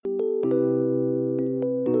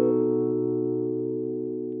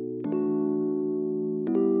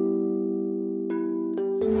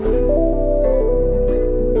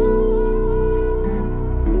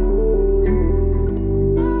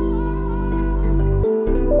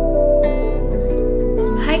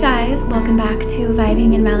welcome back to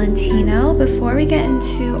Vibing in Valentino. Before we get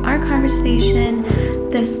into our conversation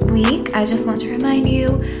this week, I just want to remind you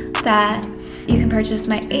that you can purchase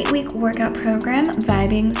my 8-week workout program,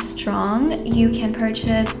 Vibing Strong. You can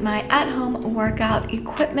purchase my at-home workout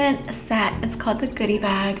equipment set. It's called the Goodie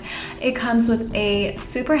Bag. It comes with a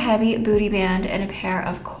super heavy booty band and a pair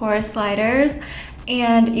of core sliders.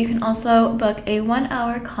 And you can also book a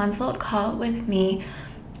 1-hour consult call with me,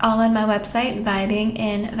 all on my website,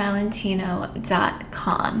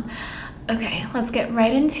 vibinginvalentino.com. Okay, let's get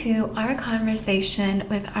right into our conversation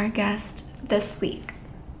with our guest this week.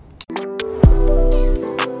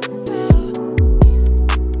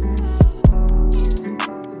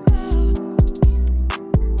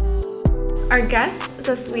 Our guest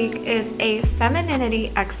this week is a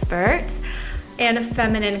femininity expert and a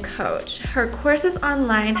feminine coach. Her courses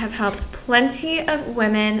online have helped plenty of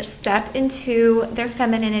women step into their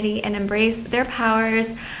femininity and embrace their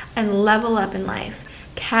powers and level up in life.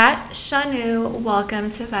 Kat Shanu, welcome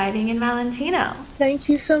to Vibing in Valentino. Thank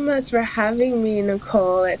you so much for having me,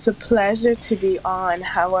 Nicole. It's a pleasure to be on.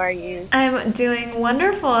 How are you? I'm doing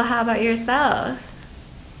wonderful. How about yourself?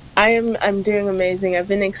 I'm doing amazing. I've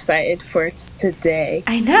been excited for it today.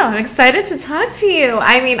 I know. I'm excited to talk to you.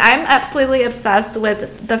 I mean, I'm absolutely obsessed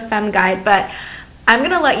with the Fem Guide, but I'm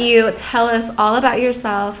going to let you tell us all about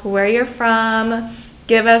yourself, where you're from,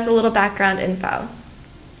 give us a little background info.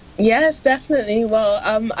 Yes, definitely.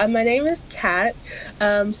 Well, my name is Kat.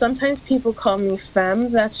 Sometimes people call me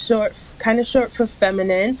Femme. That's kind of short for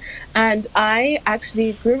feminine. And I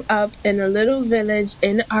actually grew up in a little village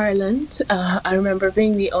in Ireland. I remember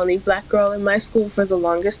being the only black girl in my school for the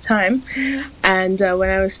longest time. And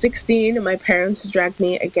when I was 16, my parents dragged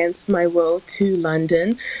me against my will to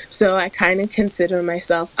London. So I kind of consider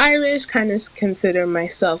myself Irish, kind of consider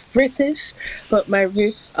myself British, but my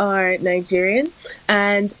roots are Nigerian.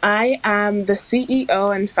 And I am the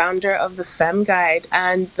CEO and founder of the Fem Guide.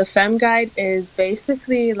 And the Fem Guide is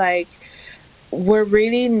basically like, we're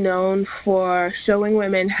really known for showing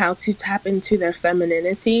women how to tap into their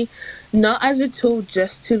femininity, not as a tool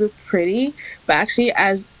just to look pretty, but actually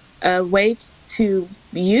as a way to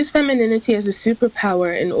use femininity as a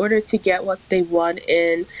superpower in order to get what they want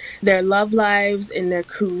in their love lives, in their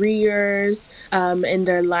careers, in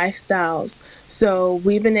their lifestyles. So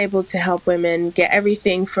we've been able to help women get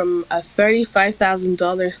everything from a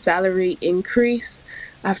 $35,000 salary increase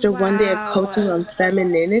after one day of coaching on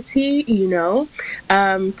femininity, to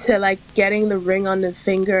like getting the ring on the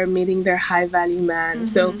finger, meeting their high value man.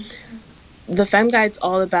 So the Fem Guide's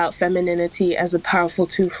all about femininity as a powerful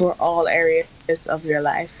tool for all areas of your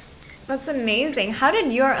life. That's amazing. How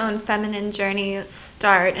did your own feminine journey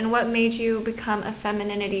start, and what made you become a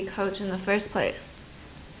femininity coach in the first place?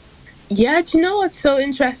 Yeah, do you know what's so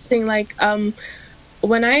interesting?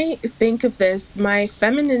 When I think of this, my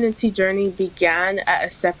femininity journey began at a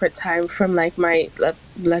separate time from like my,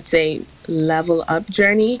 let's say, level up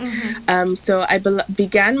journey. So I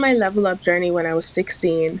began my level up journey when I was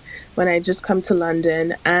 16, when I just come to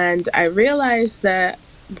London, and I realized that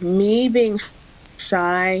me being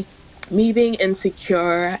shy, me being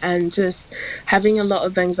insecure, and just having a lot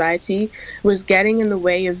of anxiety was getting in the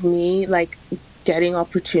way of me, like, getting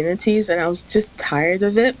opportunities, and I was just tired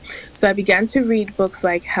of it. So I began to read books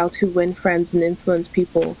like How to Win Friends and Influence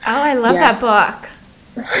People. Oh, I love that book.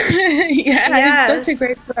 Yes. It's such a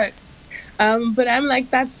great book. But I'm like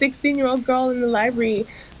that 16-year-old girl in the library,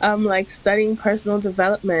 like studying personal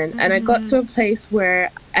development. And I got to a place where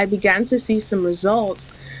I began to see some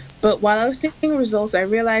results. But while I was seeing results, I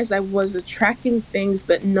realized I was attracting things,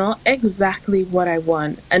 but not exactly what I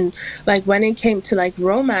want. And like when it came to like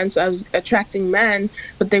romance, I was attracting men,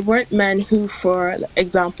 but they weren't men who, for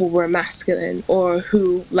example, were masculine or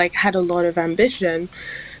who like had a lot of ambition.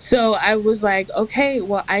 So I was like, okay,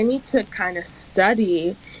 well, I need to kind of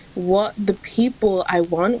study what the people I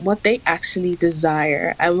want, what they actually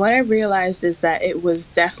desire. And what I realized is that it was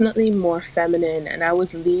definitely more feminine, and I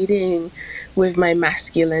was leading with my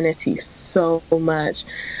masculinity so much.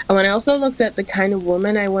 And when I also looked at the kind of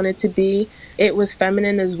woman I wanted to be, it was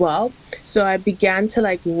feminine as well. So I began to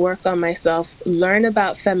like work on myself, learn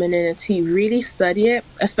about femininity, really study it,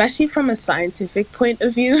 especially from a scientific point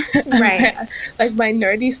of view. Right. Like my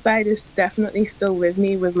nerdy side is definitely still with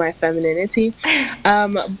me with my femininity.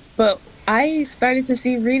 But I started to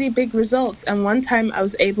see really big results. And one time I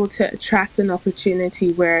was able to attract an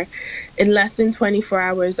opportunity where in less than 24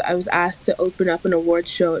 hours, I was asked to open up an award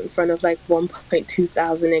show in front of like 1.2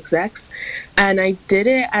 thousand execs. And I did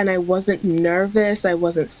it, and I wasn't nervous. I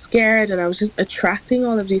wasn't scared. And I was just attracting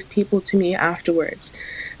all of these people to me afterwards.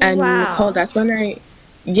 And wow. Nicole, that's when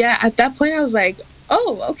at that point I was like,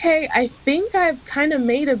 oh, okay, I think I've kind of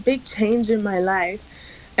made a big change in my life.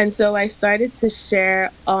 And so I started to share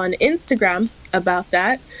on Instagram about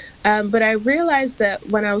that. But I realized that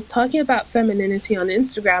when I was talking about femininity on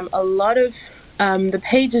Instagram, a lot of the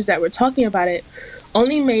pages that were talking about it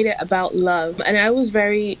only made it about love. And I was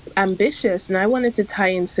very ambitious and I wanted to tie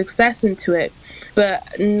in success into it.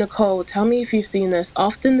 But Nicole, tell me if you've seen this.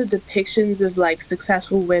 Often the depictions of like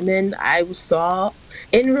successful women I saw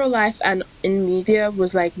in real life and in media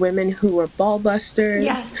was like women who were ball busters,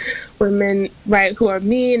 Yes. women, right, who are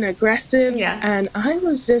mean, aggressive. Yeah. And I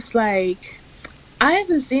was just like, I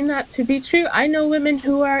haven't seen that to be true. I know women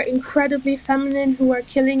who are incredibly feminine, who are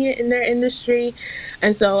killing it in their industry.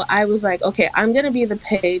 And so I was like, okay, I'm going to be the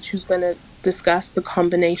page who's going to discuss the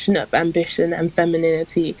combination of ambition and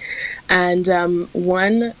femininity. And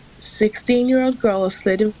one 16-year-old girl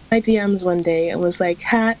slid in my DMs one day and was like,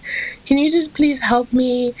 Kat, can you just please help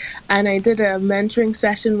me? And I did a mentoring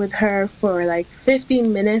session with her for like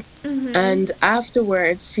 15 minutes. And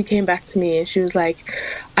afterwards, she came back to me and she was like,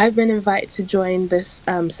 I've been invited to join this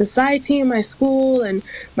society in my school, and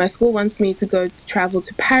my school wants me to go travel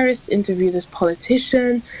to Paris, interview this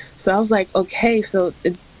politician. So I was like, okay, so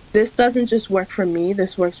this doesn't just work for me,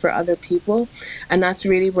 this works for other people. And that's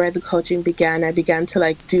really where the coaching began. I began to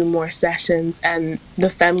like do more sessions, and the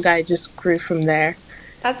Fem Guide just grew from there.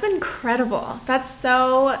 That's incredible. That's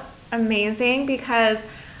so amazing, because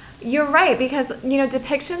you're right, because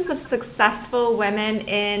depictions of successful women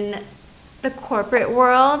in the corporate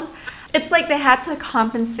world, it's like they had to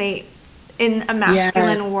compensate in a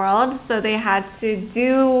masculine world, so they had to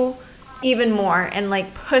do even more and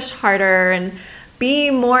like push harder and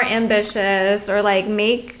be more ambitious, or like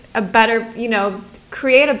make a better,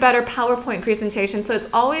 create a better PowerPoint presentation. So it's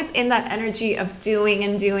always in that energy of doing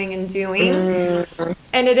and doing and doing.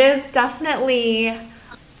 And it is definitely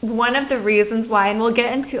one of the reasons why, and we'll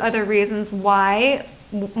get into other reasons why,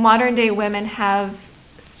 modern day women have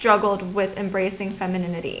struggled with embracing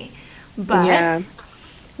femininity. But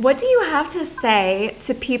what do you have to say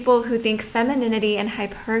to people who think femininity and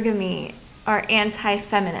hypergamy are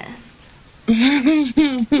anti-feminist?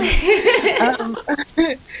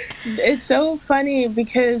 It's so funny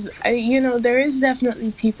because there is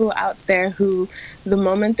definitely people out there who, the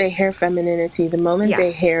moment they hear femininity, the moment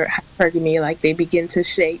they hear hypergamy, like they begin to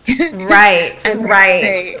shake. Right. And right.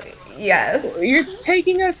 Say, yes. You're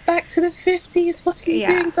taking us back to the 50s. What are you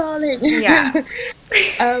doing, darling? Yeah.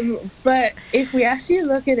 But if we actually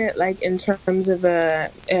look at it like in terms of a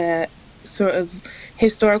sort of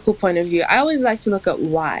historical point of view, I always like to look at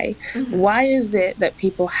why. Why is it that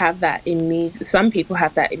people have that some people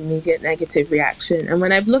have that immediate negative reaction? And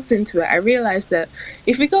when I've looked into it, I realized that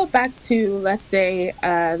if we go back to, let's say,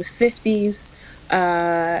 the 50s,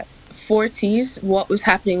 40s, what was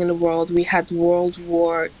happening in the world? We had World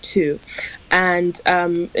War II, and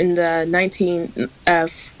in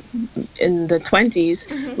the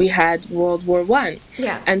 20s, we had World War I.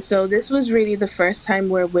 Yeah. And so this was really the first time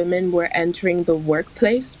where women were entering the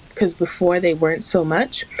workplace, because before they weren't so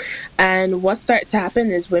much. And what started to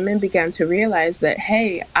happen is women began to realize that,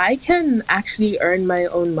 hey, I can actually earn my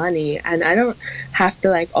own money and I don't have to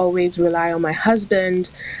like always rely on my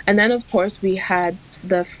husband. And then, of course, we had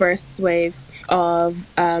the first wave of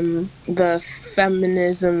the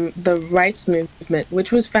feminism, the rights movement,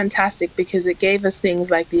 which was fantastic because it gave us things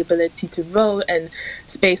like the ability to vote and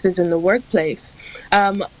spaces in the workplace.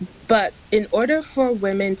 But in order for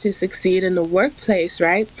women to succeed in the workplace,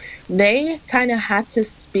 right, they kind of had to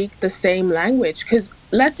speak the same language. Because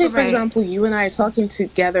let's say, for example, you and I are talking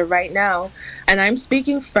together right now, and I'm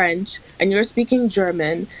speaking French, and you're speaking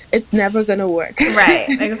German. It's never going to work. Right,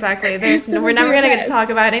 exactly. We're never going to talk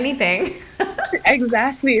about anything.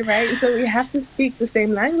 Exactly, right? So we have to speak the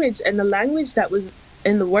same language. And the language that was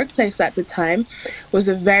in the workplace at the time was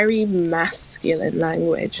a very masculine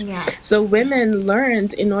language. Yeah. So women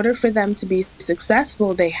learned, in order for them to be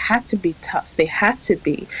successful, they had to be tough. They had to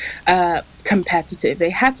be competitive. They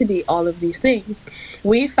had to be all of these things.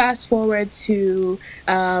 We fast forward to,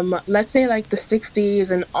 let's say like the 60s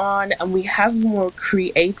and on, and we have more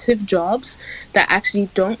creative jobs that actually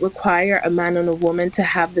don't require a man and a woman to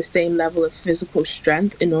have the same level of physical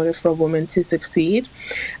strength in order for a woman to succeed.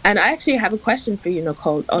 And I actually have a question for you,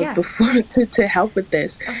 Nicole, before to help with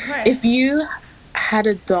this. If you had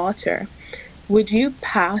a daughter, would you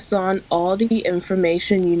pass on all the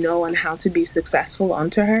information you know on how to be successful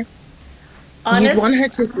onto her? You'd want her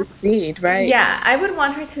to succeed, right? Yeah, I would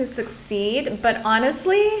want her to succeed, but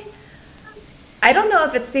honestly, I don't know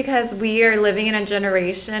if it's because we are living in a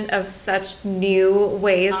generation of such new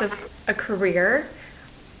ways of a career.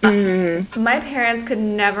 My parents could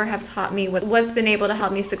never have taught me what's been able to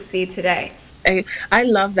help me succeed today. I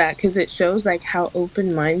love that because it shows like how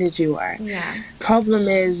open-minded you are. Yeah. Problem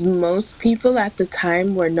is most people at the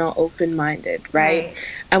time were not open-minded, right?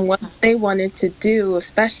 And what they wanted to do,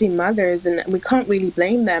 especially mothers, and we can't really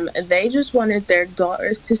blame them, they just wanted their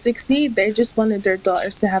daughters to succeed. They just wanted their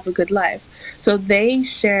daughters to have a good life. So they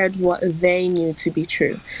shared what they knew to be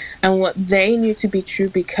true. And what they knew to be true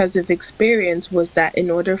because of experience was that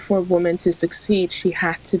in order for a woman to succeed, she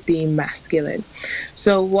had to be masculine.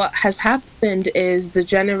 So what has happened is the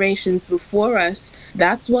generations before us,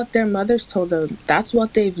 that's what their mothers told them. That's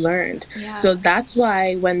what they've learned. Yeah. So that's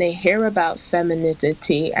why when they hear about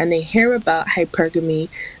femininity and they hear about hypergamy,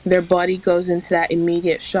 their body goes into that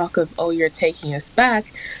immediate shock of, oh, you're taking us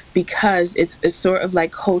back, because it's a sort of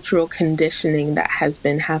like cultural conditioning that has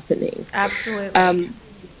been happening. Absolutely.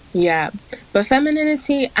 Yeah, but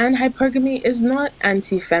femininity and hypergamy is not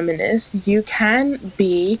anti-feminist. You can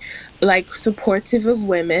be like supportive of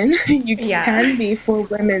women. You can be for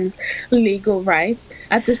women's legal rights.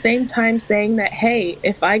 At the same time saying that, hey,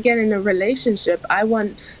 if I get in a relationship, I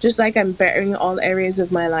want, just like I'm bettering all areas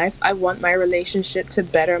of my life, I want my relationship to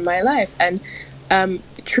better my life. And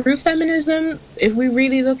true feminism, if we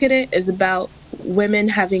really look at it, is about women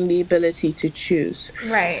having the ability to choose.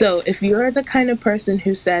 Right. So if you're the kind of person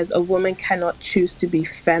who says a woman cannot choose to be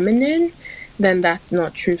feminine, then that's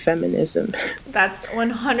not true feminism. That's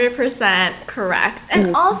 100% correct.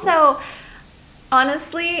 And also,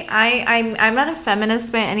 honestly, I'm not a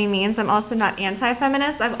feminist by any means. I'm also not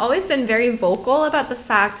anti-feminist. I've always been very vocal about the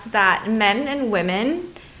fact that men and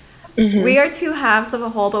women, we are two halves of a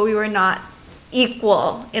whole, but we were not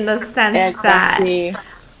equal in the sense that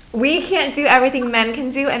we can't do everything men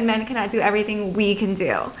can do, and men cannot do everything we can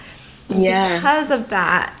do. Yes. Because of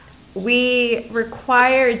that, we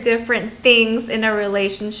require different things in a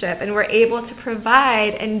relationship, and we're able to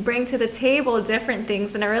provide and bring to the table different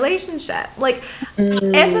things in a relationship. Like,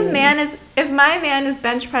 if my man is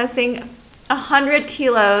bench pressing 100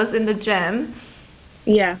 kilos in the gym,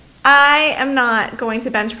 I am not going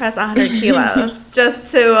to bench press 100 kilos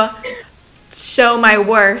just to show my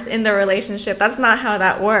worth in the relationship. That's not how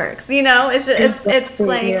that works. You know, it's just, it's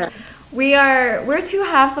like we're two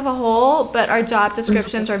halves of a whole, but our job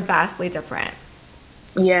descriptions are vastly different.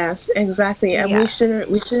 Yes, exactly. And we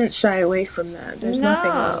shouldn't shy away from that. There's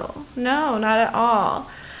nothing wrong. No, not at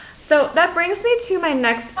all. So that brings me to my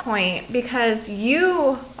next point, because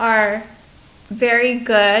you are very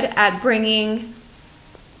good at bringing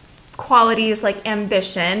qualities like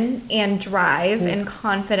ambition and drive and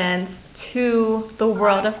confidence to the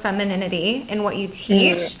world of femininity in what you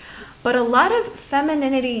teach. But a lot of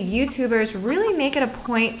femininity YouTubers really make it a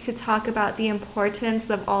point to talk about the importance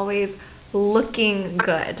of always looking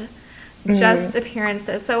good, just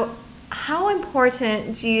appearances. So how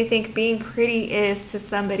important do you think being pretty is to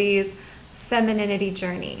somebody's femininity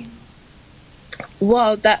journey?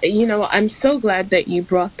 Well, I'm so glad that you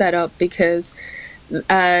brought that up, because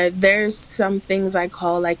there's some things I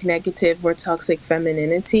call like negative or toxic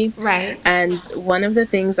femininity. Right. And one of the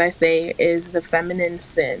things I say is the feminine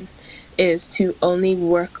sin is to only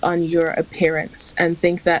work on your appearance and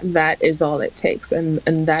think that that is all it takes, and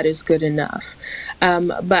that is good enough.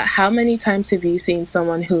 But how many times have you seen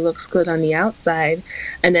someone who looks good on the outside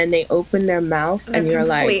and then they open their mouth and you're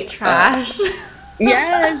like, complete trash.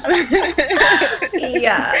 Yes.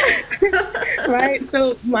 Yeah. Right.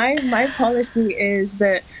 So my policy is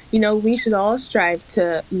that, we should all strive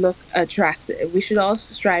to look attractive. We should all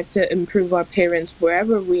strive to improve our appearance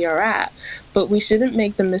wherever we are at. But we shouldn't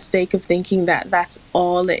make the mistake of thinking that that's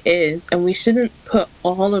all it is. And we shouldn't put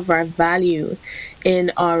all of our value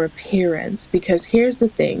in our appearance. Because here's the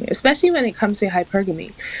thing, especially when it comes to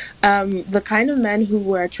hypergamy, the kind of men who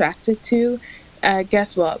we're attracted to,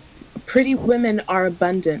 guess what? Pretty women are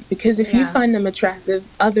abundant, because if you find them attractive,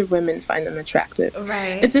 other women find them attractive.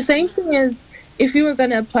 Right. It's the same thing as if you were going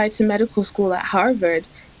to apply to medical school at Harvard,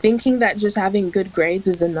 thinking that just having good grades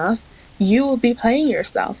is enough, you will be playing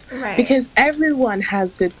yourself. Right. Because everyone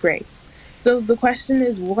has good grades. So the question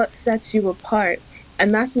is, what sets you apart?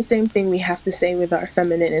 And that's the same thing we have to say with our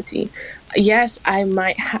femininity. Yes, I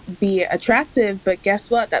might be attractive, but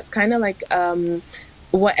guess what? That's kind of like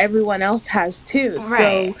what everyone else has too.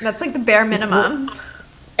 Right. So that's like the bare minimum.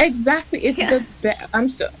 Exactly. It's the bare.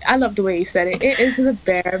 I love the way you said it. It is the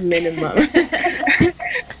bare minimum.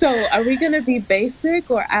 So are we going to be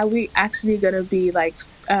basic, or are we actually going to be like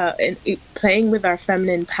playing with our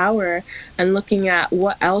feminine power and looking at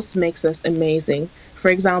what else makes us amazing? For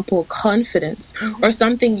example, confidence, or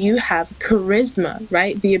something you have, charisma,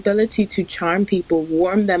 right? The ability to charm people,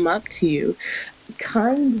 warm them up to you.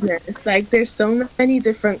 kindness. Like there's so many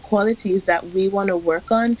different qualities that we want to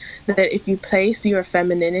work on, that if you place your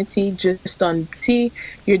femininity just on beauty,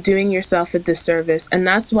 you're doing yourself a disservice. And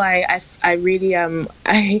that's why I really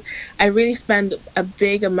I really spend a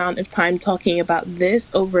big amount of time talking about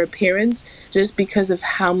this over appearance, just because of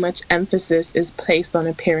how much emphasis is placed on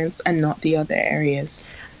appearance and not the other areas.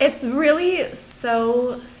 It's really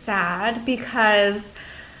so sad because,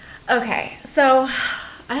 okay, so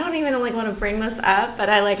I don't even like want to bring this up, but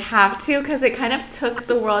I like have to because it kind of took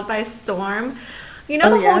the world by storm. You know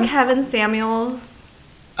the whole Kevin Samuels?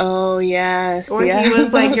 Oh, yes. Where yes. he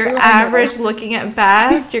was like, you're average looking at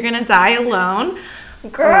best, you're gonna die alone.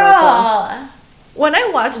 Girl, when I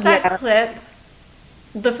watched that clip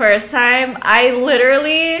the first time, I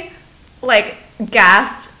literally like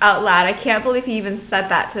gasped out loud. I can't believe he even said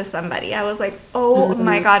that to somebody. I was like, oh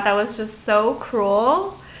my God, that was just so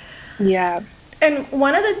cruel. Yeah. And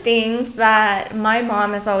one of the things that my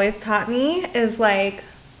mom has always taught me is like,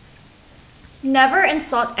 never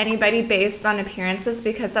insult anybody based on appearances,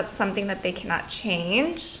 because that's something that they cannot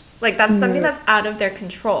change. Like that's something that's out of their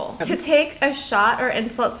control. To take a shot or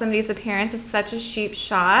insult somebody's appearance is such a cheap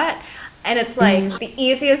shot. And it's like the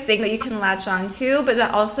easiest thing that you can latch onto, but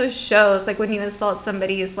that also shows like when you insult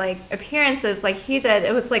somebody's like appearances like he did,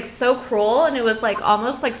 it was like so cruel, and it was like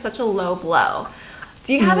almost like such a low blow.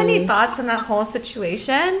 Do you have any thoughts on that whole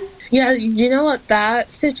situation? Yeah, you know what?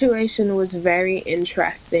 That situation was very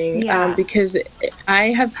interesting, because I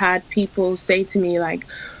have had people say to me like,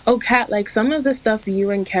 oh, Kat, like some of the stuff you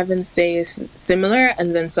and Kevin say is similar,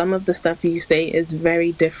 and then some of the stuff you say is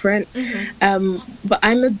very different. But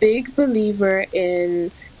I'm a big believer in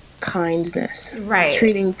kindness, right?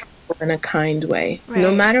 Treating people in a kind way,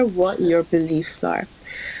 no matter what your beliefs are.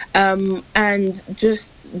 And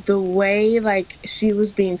just the way like she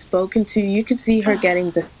was being spoken to, you could see her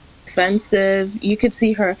getting defensive. You could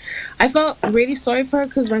see her. I felt really sorry for her,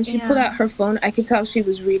 because when she pulled out her phone, I could tell she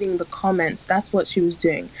was reading the comments. That's what she was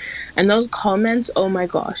doing. And those comments, oh my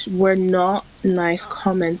gosh, were not nice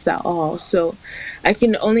comments at all. So I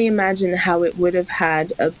can only imagine how it would have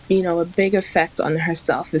had a big effect on her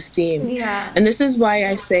self-esteem. Yeah. And this is why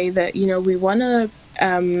I say that,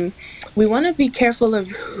 we want to be careful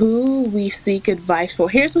of who we seek advice for.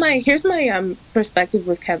 Here's my perspective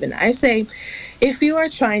with Kevin. I say, if you are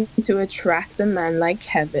trying to attract a man like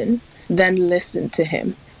Kevin, then listen to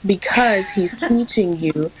him, because he's teaching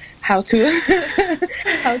you how to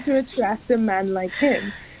attract a man like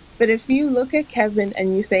him. But if you look at Kevin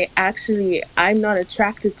and you say, actually, I'm not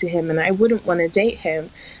attracted to him and I wouldn't want to date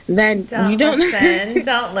him, then you don't listen.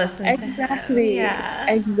 Don't listen to him. Exactly.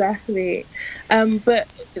 Yeah. Exactly. But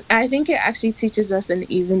I think it actually teaches us an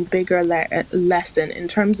even bigger lesson in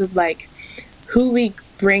terms of like who we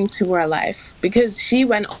bring to our life, because she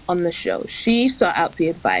went on the show, she sought out the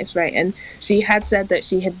advice, right? And she had said that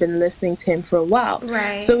she had been listening to him for a while,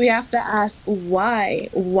 right? So we have to ask why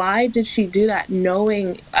did she do that,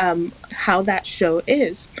 knowing how that show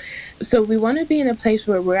is. So we want to be in a place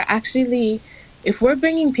where we're actually, if we're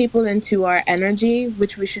bringing people into our energy,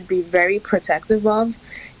 which we should be very protective of,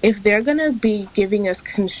 if they're going to be giving us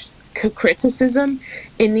criticism,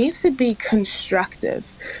 it needs to be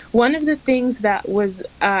constructive. One of the things that was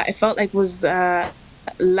I felt like was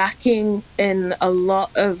lacking in a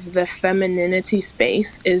lot of the femininity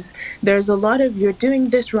space is there's a lot of you're doing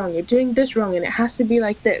this wrong, and it has to be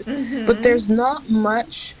like this. But there's not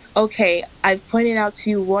much, okay, I've pointed out to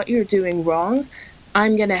you what you're doing wrong,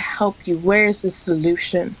 I'm gonna help you, where's the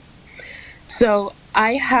solution? So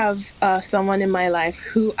I have someone in my life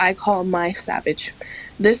who I call my savage.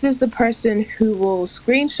 This is the person who will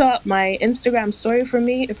screenshot my Instagram story for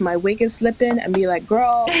me if my wig is slipping and be like,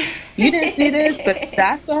 girl, you didn't see this, but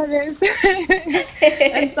that's all this.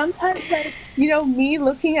 And sometimes, like, me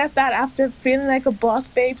looking at that after feeling like a boss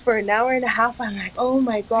babe for an hour and a half, I'm like, oh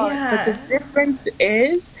my God. Yeah. But the difference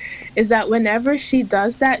is that whenever she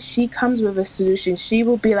does that, she comes with a solution. She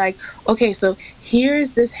will be like, okay, so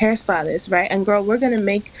here's this hairstylist, right? And girl, we're gonna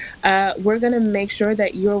make sure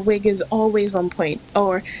that your wig is always on point.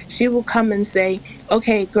 Or she will come and say,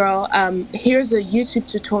 okay, girl, here's a YouTube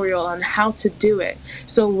tutorial on how to do it.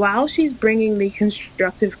 So while she's bringing the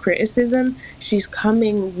constructive criticism, she's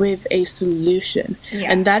coming with a solution.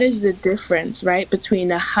 Yeah. And that is the difference, right,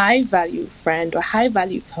 between a high value friend or high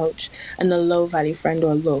value coach and a low value friend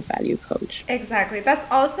or a low value coach. Exactly. That's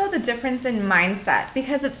also the difference in mindset,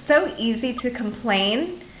 because it's so easy to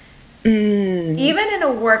complain. Even in a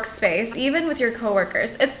workspace, even with your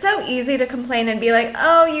coworkers, it's so easy to complain and be like,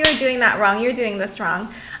 oh, you're doing that wrong, you're doing this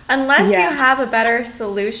wrong. Unless you have a better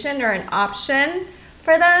solution or an option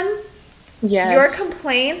for them, Your Yes.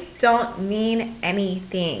 complaints don't mean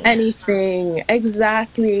anything. Anything.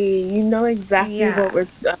 Exactly. You know exactly what Yeah. we're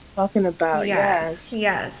talking about. Yes, Yes.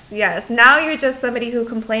 yes, yes. Now you're just somebody who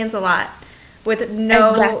complains a lot with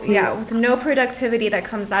Exactly. with no productivity that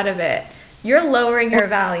comes out of it. You're lowering your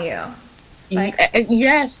value. Like,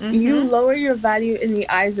 Yes, you mm-hmm, lower your value in the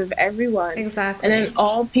eyes of everyone. And then exactly.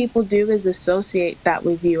 all people do is associate that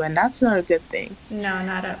with you, and that's not a good thing. No,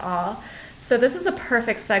 not at all. So this is a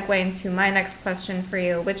perfect segue into my next question for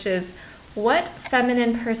you, which is what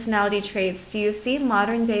feminine personality traits do you see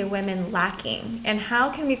modern day women lacking, and how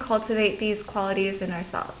can we cultivate these qualities in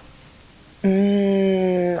ourselves?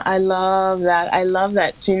 I love that. I love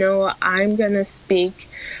that. You know, I'm gonna speak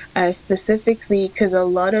specifically because a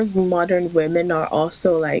lot of modern women are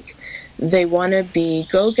also like, they want to be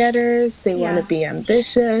go-getters, they want to Yeah. be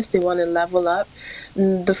ambitious, they want to level up.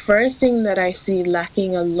 The first thing that I see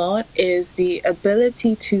lacking a lot is the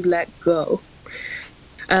ability to let go.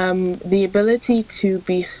 The ability to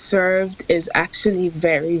be served is actually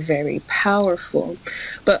very, very powerful.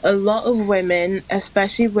 But a lot of women,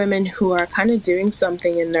 especially women who are kind of doing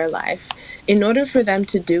something in their life, in order for them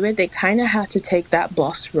to do it, they kind of have to take that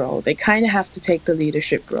boss role. They kind of have to take the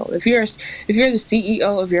leadership role. If you're the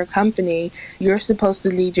CEO of your company, you're supposed to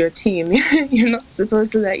lead your team. You're not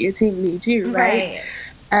supposed to let your team lead you, right?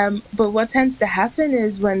 Right. But what tends to happen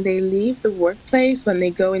is when they leave the workplace, when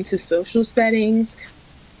they go into social settings,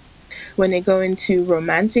 when they go into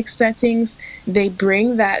romantic settings, they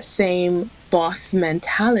bring that same boss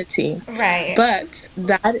mentality. Right. But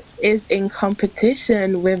that is in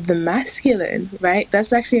competition with the masculine, right?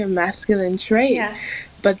 That's actually a masculine trait. Yeah.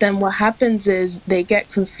 But then what happens is they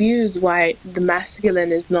get confused why the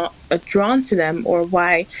masculine is not drawn to them, or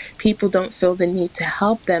why people don't feel the need to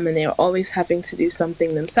help them and they're always having to do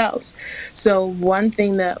something themselves. So one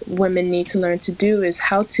thing that women need to learn to do is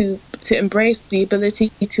how to embrace the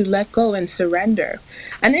ability to let go and surrender.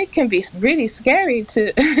 And it can be really scary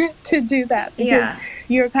to to do that, because Yeah.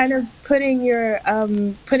 you're kind of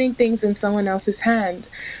putting things in someone else's hand.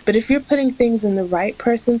 But if you're putting things in the right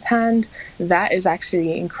person's hand, that is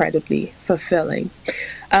actually incredibly fulfilling.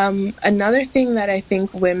 Another thing that I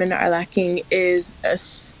think women are lacking is a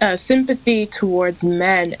sympathy towards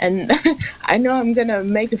men. And I know I'm going to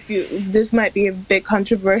make this might be a bit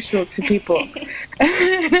controversial to people.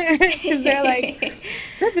 Because they're like,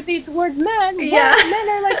 sympathy towards men? Yeah. What? Men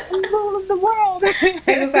are like the rule of the world.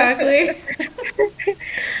 Exactly.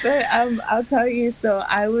 But I'll tell you, so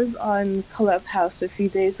I was on Clubhouse a few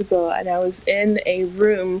days ago, and I was in a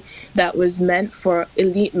room that was meant for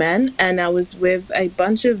elite men, and I was with a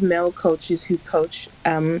bunch of male coaches who coach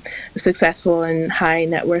successful and high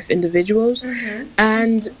net worth individuals.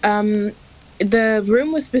 And the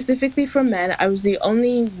room was specifically for men. I was the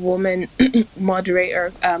only woman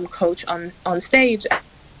moderator coach on stage.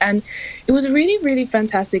 And it was a really, really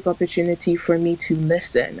fantastic opportunity for me to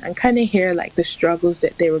listen and kind of hear like the struggles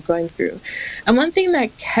that they were going through. And one thing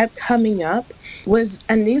that kept coming up was,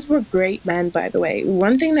 and these were great men, by the way,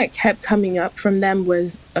 one thing that kept coming up from them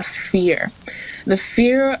was a fear. The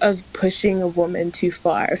fear of pushing a woman too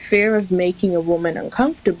far, a fear of making a woman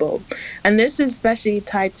uncomfortable. And this is especially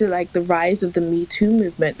tied to like the rise of the Me Too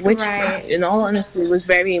movement, which Right. in all honesty was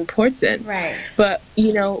very important. Right. But,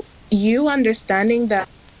 you understanding that,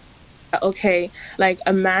 okay, like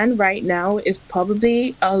a man right now is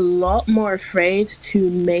probably a lot more afraid to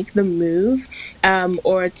make the move,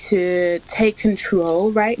 or to take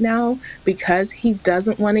control right now, because he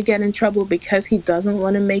doesn't want to get in trouble, because he doesn't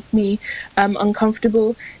want to make me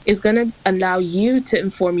uncomfortable, is going to allow you to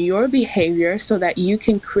inform your behavior so that you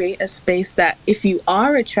can create a space that if you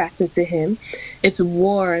are attracted to him, it's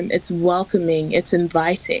warm, it's welcoming, it's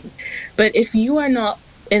inviting. But if you are not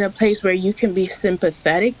in a place where you can be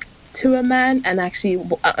sympathetic to a man and actually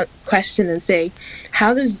question and say,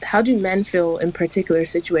 how do men feel in particular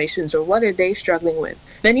situations, or what are they struggling with,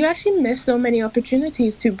 then you actually miss so many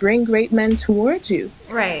opportunities to bring great men towards you.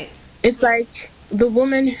 Right. It's like the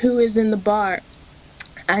woman who is in the bar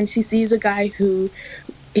and she sees a guy who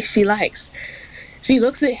she likes. She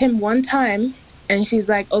looks at him one time and she's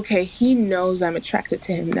like, okay, he knows I'm attracted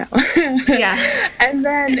to him now. Yeah. And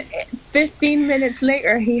then 15 minutes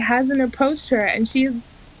later, he hasn't approached her, and she's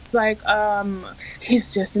like,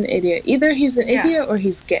 he's just an idiot. Either he's an Yeah. idiot or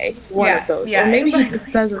he's gay. One of those. Yeah, Or maybe exactly. he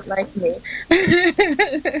just doesn't like me.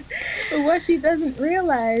 But what she doesn't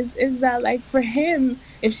realize is that, like, for him,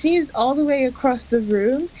 if she's all the way across the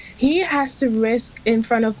room, he has to risk in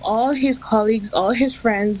front of all his colleagues, all his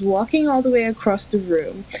friends, walking all the way across the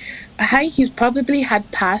room, he's probably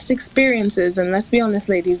had past experiences, and let's be honest,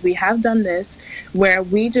 ladies, we have done this where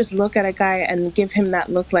we just look at a guy and give him that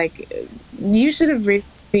look like, you should have really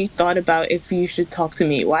thought about if you should talk to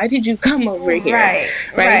me. Why did you come over here?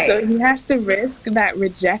 Right. So he has to risk that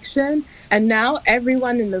rejection, and now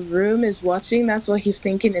everyone in the room is watching. That's what he's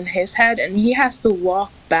thinking in his head, and he has to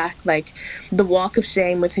walk back like the walk of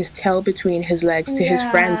shame with his tail between his legs to his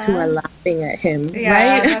friends who are laughing at him.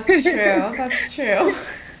 Right? That's true.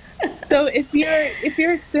 So if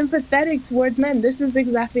you're sympathetic towards men, this is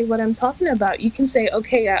exactly what I'm talking about. You can say,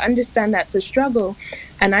 okay, I understand that's a struggle,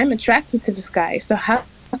 and I'm attracted to this guy. So how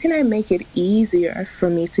can I make it easier for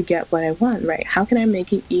me to get what I want, right? How can I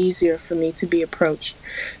make it easier for me to be approached?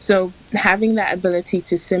 So having that ability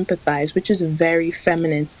to sympathize, which is a very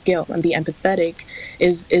feminine skill, and be empathetic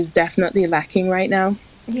is definitely lacking right now.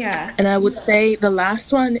 Yeah. And I would say the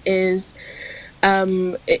last one is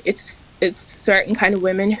it's certain kind of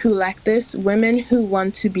women who lack this. Women who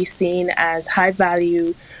want to be seen as high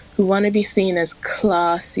value, who want to be seen as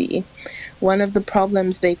classy. One of the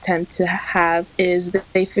problems they tend to have is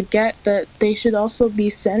that they forget that they should also be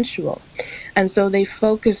sensual. And so they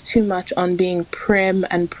focus too much on being prim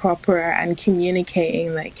and proper and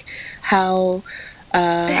communicating like how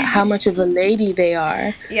much of a lady they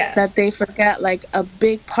are, that they forget like a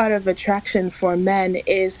big part of attraction for men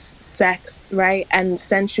is sex, right? And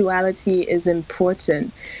sensuality is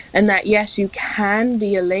important. And that, yes, you can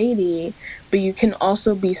be a lady, but you can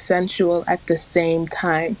also be sensual at the same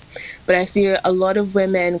time. But I see a lot of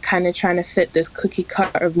women kind of trying to fit this cookie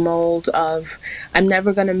cutter mold of, I'm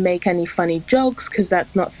never going to make any funny jokes because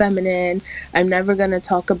that's not feminine. I'm never going to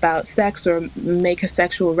talk about sex or make a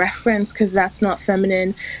sexual reference because that's not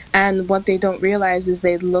feminine. And what they don't realize is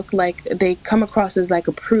they come across as like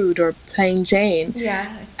a prude or plain Jane.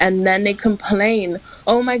 Yeah. And then they complain,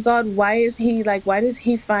 oh my God, why does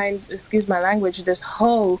he find, excuse my language, this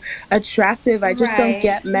hoe attractive? I just don't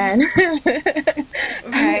get men.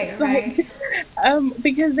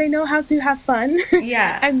 Because they know how to have fun.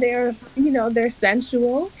 Yeah. And they're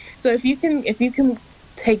sensual. So if you can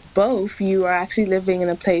take both, you are actually living in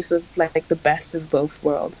a place of like the best of both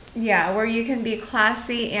worlds. Yeah, where you can be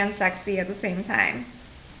classy and sexy at the same time.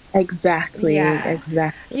 Exactly. Yeah.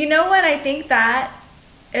 Exactly. You know what? I think that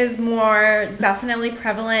is more definitely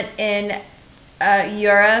prevalent in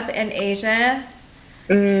Europe and Asia.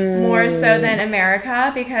 More so than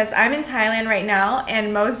America, because I'm in Thailand right now,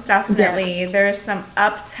 and most definitely there's some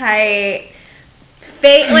uptight,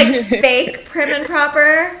 fake prim and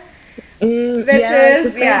proper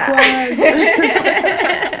bitches.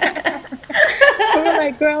 We're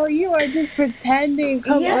like, girl, you are just pretending.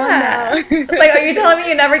 Come on now. Like, are you telling me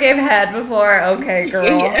you never gave head before? Okay,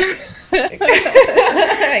 girl.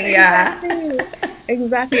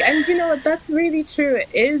 Exactly. And you know what, that's really true. It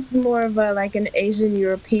is more of a like an Asian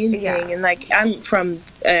European thing, and like I'm from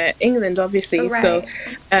England, obviously, so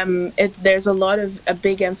there's a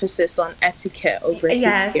big emphasis on etiquette over here.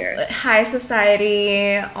 Yes, high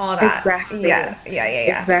society, all that. Exactly. Yeah.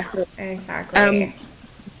 Exactly.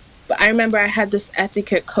 I remember I had this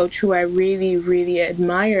etiquette coach who I really, really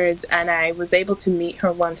admired, and I was able to meet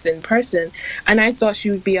her once in person, and I thought she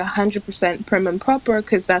would be 100% prim and proper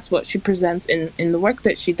because that's what she presents in the work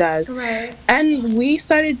that she does. Right. And we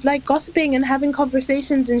started like gossiping and having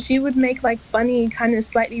conversations, and she would make like funny, kind of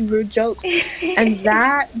slightly rude jokes, and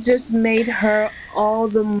that just made her all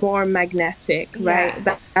the more magnetic, right?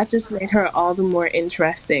 That just made her all the more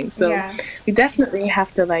interesting. So we definitely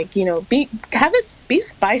have to be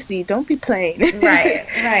spicy. Don't be plain. Right.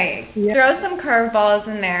 Yeah. Throw some curveballs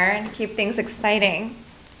in there and keep things exciting.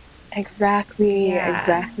 Exactly.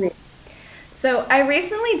 So I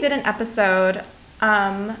recently did an episode,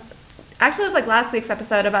 actually it was like last week's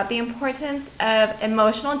episode, about the importance of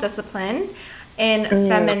emotional discipline in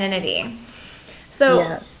femininity.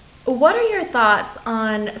 So what are your thoughts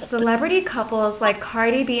on celebrity couples like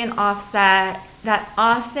Cardi B and Offset that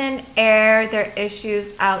often air their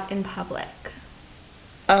issues out in public?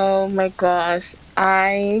 Oh my gosh,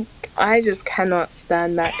 I just cannot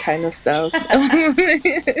stand that kind of stuff.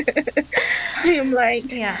 I'm like,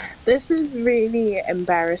 this is really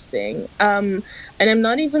embarrassing. And I'm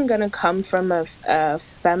not even going to come from a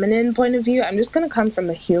feminine point of view. I'm just going to come from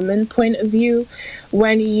a human point of view.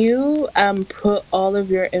 When you put all of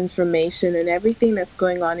your information and everything that's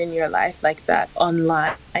going on in your life like that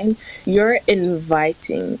online, you're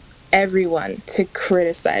inviting everyone to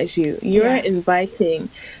criticize you. You're inviting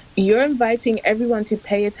you're inviting everyone to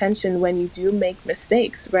pay attention when you do make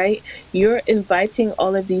mistakes, right? You're inviting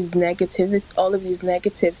all of these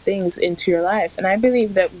negative things into your life. And I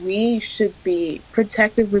believe that we should be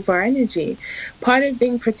protective with our energy. Part of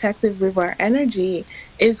being protective with our energy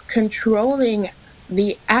is controlling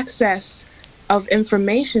the access of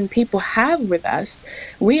information people have with us.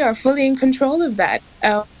 We are fully in control of that.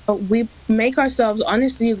 We make ourselves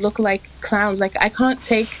honestly look like clowns. Like, I can't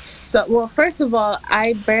take so well. First of all,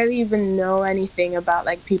 I barely even know anything about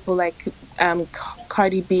like people like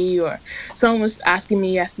Cardi B, or someone was asking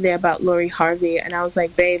me yesterday about Lori Harvey, and I was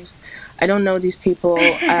like, babes, I don't know these people.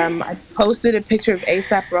 I posted a picture of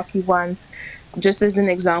ASAP Rocky once, just as an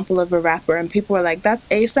example of a rapper, and people were like, that's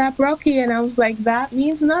ASAP Rocky, and I was like, that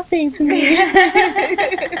means nothing to me.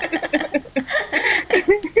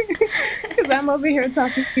 Because I'm over here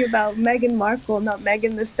talking to you about Meghan Markle, not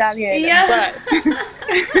Megan Thee Stallion. Yeah. But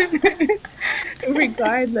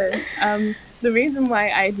regardless, the reason why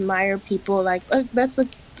I admire people like, let's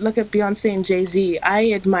look at Beyonce and Jay-Z.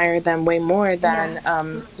 I admire them way more than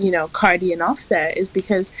Cardi and Offset, is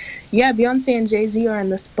because Beyonce and Jay-Z are in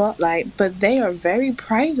the spotlight, but they are very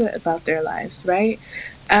private about their lives, right?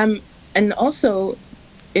 And also,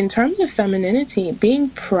 in terms of femininity, being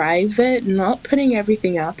private, not putting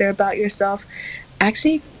everything out there about yourself,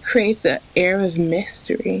 actually creates an air of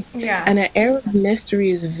mystery. Yeah. And an air of mystery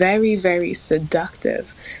is very, very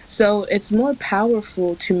seductive. So it's more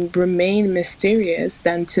powerful to remain mysterious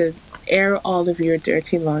than to air all of your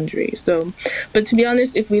dirty laundry. So, but to be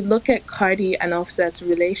honest, if we look at Cardi and Offset's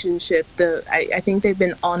relationship, I think they've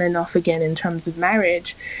been on and off again in terms of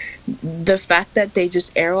marriage. The fact that they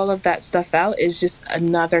just air all of that stuff out is just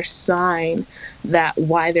another sign that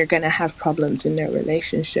why they're going to have problems in their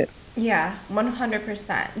relationship. Yeah,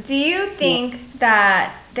 100%. Do you think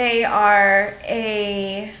that they are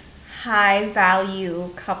a high value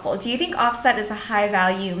couple? Do you think Offset is a high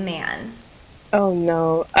value man? Oh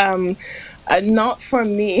no, not for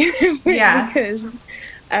me. Yeah. Because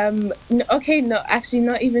actually,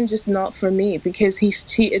 not even just not for me, because he's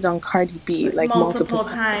cheated on Cardi B like multiple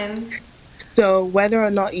times. So whether or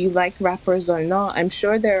not you like rappers or not, I'm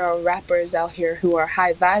sure there are rappers out here who are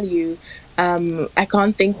high value. I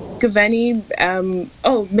can't think of any.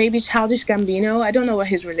 Maybe Childish Gambino. I don't know what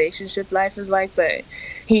his relationship life is like, but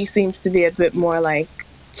he seems to be a bit more like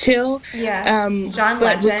chill. Yeah. John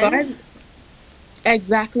Legend.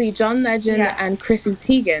 Exactly, John Legend and Chrissy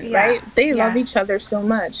Teigen, right? They love each other so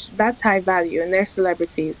much. That's high value, and they're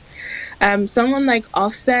celebrities. Someone like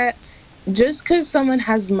Offset, just because someone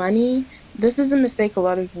has money, this is a mistake a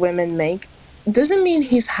lot of women make, doesn't mean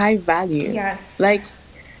he's high value. Yes. Like,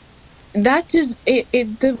 that just,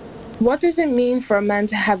 what does it mean for a man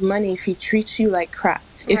to have money if he treats you like crap?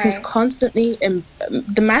 If he's constantly,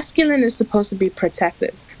 the masculine is supposed to be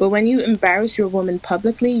protective, but when you embarrass your woman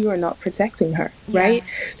publicly, you are not protecting her, right?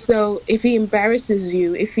 So if he embarrasses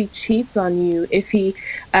you, if he cheats on you, if he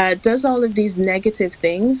does all of these negative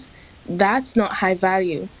things, that's not high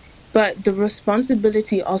value. But the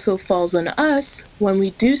responsibility also falls on us when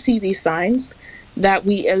we do see these signs, that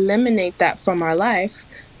we eliminate that from our life,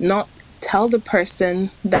 not tell the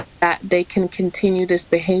person that they can continue this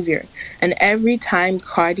behavior. And every time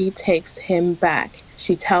Cardi takes him back,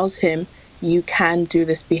 she tells him, you can do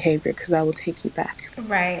this behavior because I will take you back.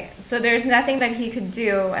 Right. So there's nothing that he could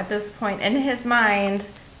do at this point in his mind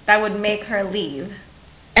that would make her leave.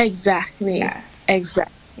 Exactly. Yes.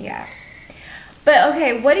 Exactly. Yeah. But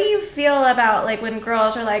okay, what do you feel about like when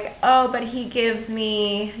girls are like, oh, but he gives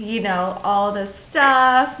me, all this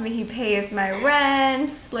stuff, he pays my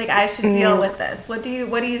rent, like I should deal with this. What do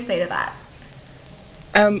you say to that?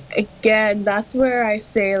 Again, that's where I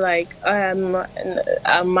say like,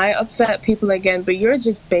 I might upset people again, but you're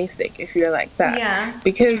just basic if you're like that. Yeah.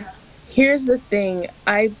 Because here's the thing,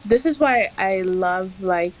 this is why I love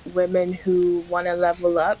like women who want to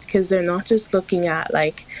level up, because they're not just looking at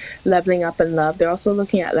like leveling up in love, they're also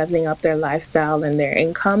looking at leveling up their lifestyle and their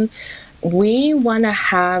income. We want to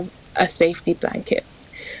have a safety blanket.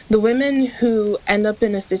 The women who end up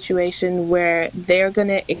in a situation where they're going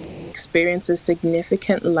to experience a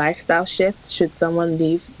significant lifestyle shift should someone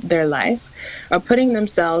leave their life are putting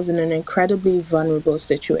themselves in an incredibly vulnerable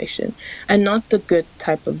situation, and not the good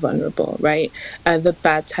type of vulnerable, right? The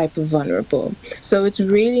bad type of vulnerable. So it's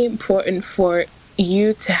really important for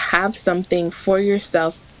you to have something for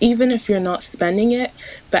yourself, even if you're not spending it,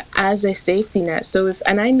 but as a safety net. So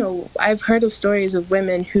I've heard of stories of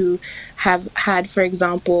women who have had, for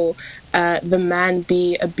example, the man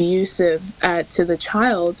be abusive to the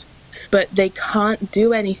child, but they can't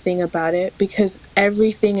do anything about it because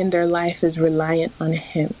everything in their life is reliant on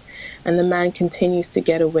him. And the man continues to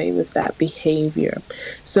get away with that behavior.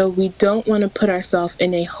 So we don't want to put ourselves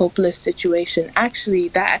in a hopeless situation. Actually,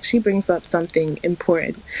 that actually brings up something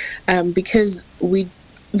important, because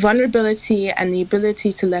vulnerability and the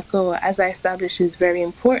ability to let go, as I established, is very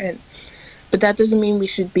important. But that doesn't mean we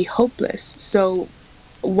should be hopeless. So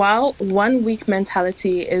while one weak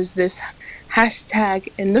mentality is this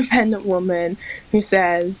hashtag independent woman who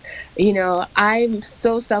says, I'm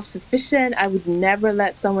so self-sufficient, I would never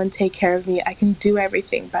let someone take care of me, I can do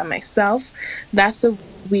everything by myself. That's a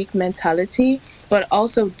weak mentality. But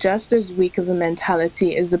also just as weak of a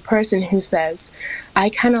mentality is the person who says, I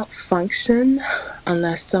cannot function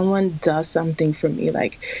unless someone does something for me.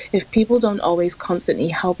 Like, if people don't always constantly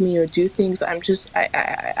help me or do things,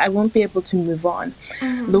 I won't be able to move on.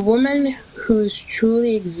 Mm-hmm. The woman who's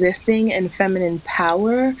truly existing in feminine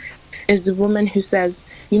power is the woman who says,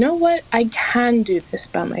 you know what, I can do this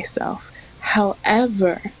by myself.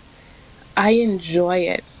 However, I enjoy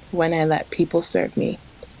it when I let people serve me.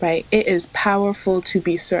 Right? It is powerful to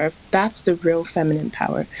be served. That's the real feminine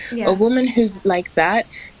power. Yeah. A woman who's like that,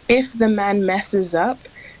 if the man messes up,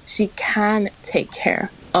 she can take care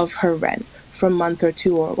of her rent for a month or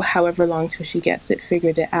two or however long till she gets it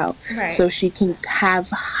figured out. Right. So she can have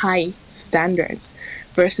high standards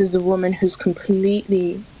versus a woman who's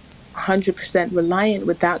completely 100% reliant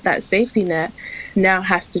without that safety net now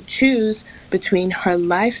has to choose between her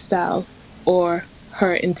lifestyle or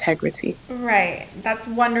her integrity. Right. That's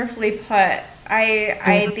wonderfully put.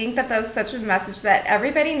 I think that was such a message that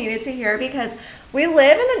everybody needed to hear, because we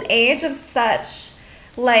live in an age of such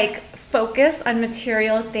focus on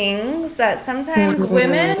material things that sometimes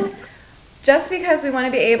women, just because we want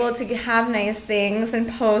to be able to have nice things and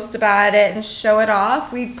post about it and show it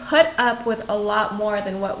off, we put up with a lot more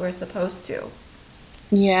than what we're supposed to.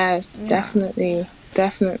 Yes, yeah.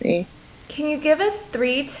 Definitely. Can you give us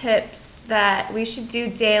 3 tips that we should do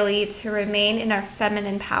daily to remain in our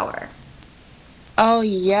feminine power? Oh,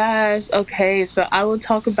 yes. Okay, so I will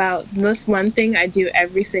talk about this one thing I do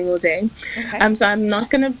every single day. Okay. So I'm not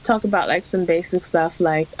going to talk about some basic stuff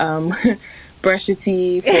like brush your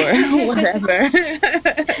teeth or whatever.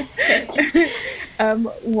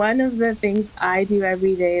 One of the things I do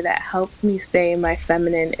every day that helps me stay in my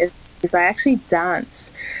feminine is I actually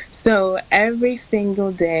dance. So every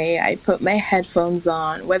single day I put my headphones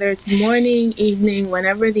on, whether it's morning, evening,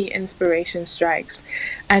 whenever the inspiration strikes,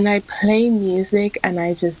 and I play music and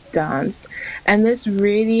I just dance. And this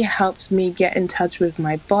really helps me get in touch with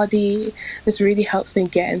my body. This really helps me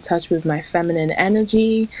get in touch with my feminine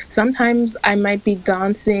energy. Sometimes I might be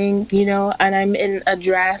dancing, and I'm in a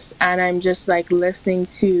dress and I'm just listening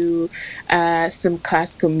to some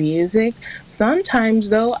classical music. Sometimes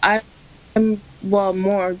though,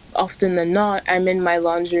 more often than not, I'm in my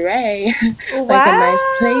lingerie, wow. A nice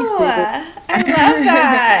place. I love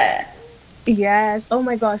that. Yes. Oh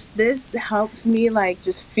my gosh, this helps me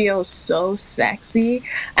just feel so sexy,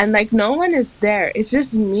 and no one is there. It's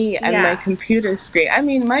just me and my computer screen. I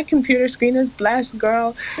mean, my computer screen is blessed,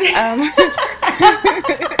 girl. I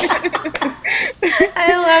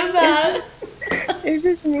love that. It's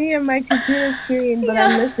just me and my computer screen, but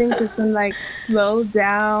I'm listening to some slow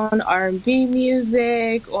down R&B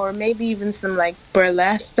music, or maybe even some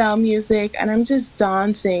burlesque style music, and I'm just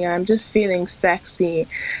dancing. I'm just feeling sexy,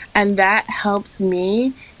 and that helps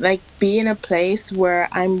me be in a place where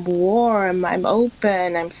I'm warm, I'm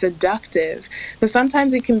open, I'm seductive. But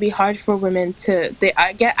sometimes it can be hard for women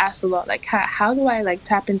I get asked a lot how do I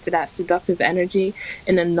tap into that seductive energy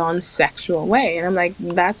in a non-sexual way? And I'm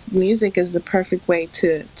music is the perfect way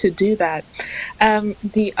to do that.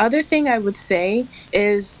 The other thing I would say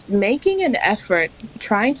is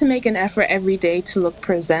trying to make an effort every day to look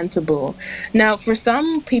presentable. Now, for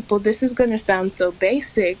some people, this is going to sound so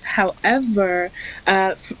basic. However,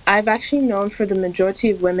 I've actually known for the majority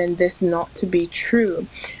of women this not to be true.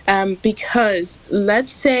 Because let's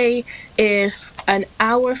say if an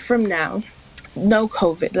hour from now, no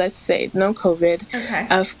COVID, let's say, no COVID, okay.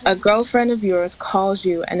 A girlfriend of yours calls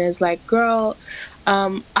you and is like, girl,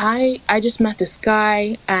 I just met this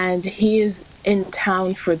guy and he is in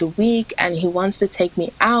town for the week and he wants to take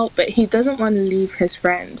me out, but he doesn't want to leave his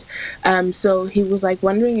friend. So he was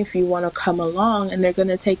wondering if you want to come along, and they're going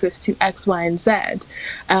to take us to X, Y, and Z.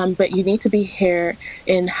 But you need to be here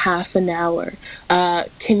in half an hour.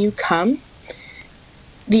 Can you come?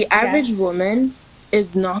 The average woman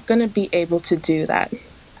is not going to be able to do that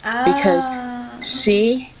because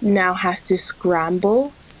she now has to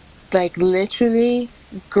scramble, literally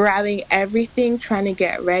grabbing everything, trying to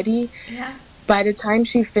get ready. Yeah. By the time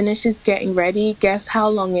she finishes getting ready, guess how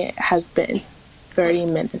long it has been? 30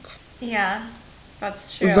 minutes. Yeah,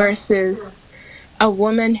 that's true. Versus a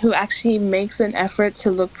woman who actually makes an effort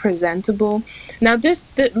to look presentable. Now,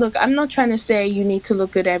 look, I'm not trying to say you need to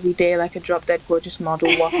look good every day like a drop dead gorgeous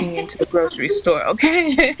model walking into the grocery store,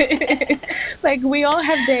 okay? Like, we all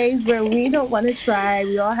have days where we don't want to try.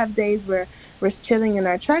 We all have days where we're chilling in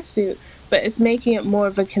our tracksuit, but it's making it more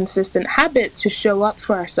of a consistent habit to show up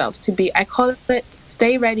for ourselves, to be, I call it,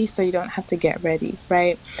 stay ready so you don't have to get ready,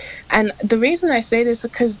 right? And the reason I say this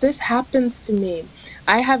is because this happens to me.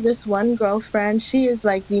 I have this one girlfriend. She is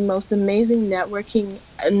like the most amazing networking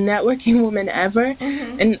woman ever.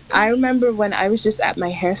 And I remember when I was just at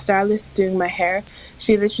my hairstylist doing my hair,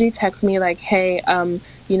 she literally texted me like, hey,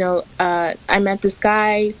 I met this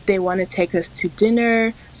guy. They want to take us to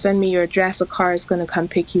dinner. Send me your address. A car is going to come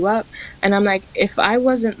pick you up. And I'm like, if I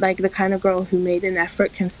wasn't like the kind of girl who made an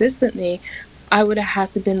effort consistently, I would have had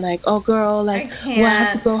to been like, oh girl, like, I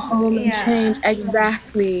have to go home and change.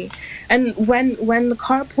 Exactly. And when the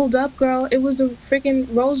car pulled up, girl, it was a freaking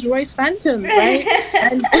Rolls Royce Phantom, right?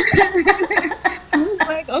 And she was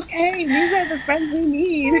like, okay, these are the friends we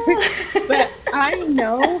need. But I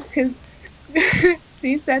know, because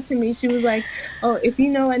she said to me, she was like, oh, if you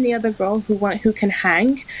know any other girl who can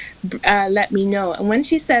hang, let me know. And when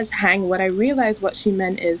she says hang, what I realized what she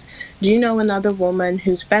meant is, do you know another woman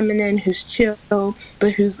who's feminine, who's chill,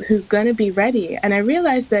 but who's gonna be ready? And I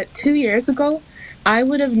realized that 2 years ago, I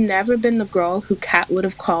would have never been the girl who Kat would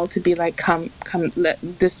have called to be like, come,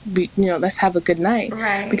 let's have a good night.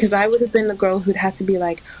 Right. Because I would have been the girl who'd had to be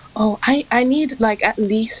like, oh, I need like at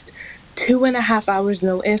least 2.5 hours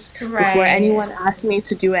notice before anyone asks me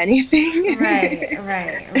to do anything.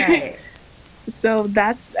 Right. So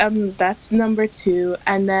that's number 2.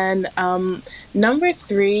 And then number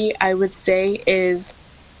 3, I would say, is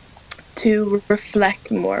to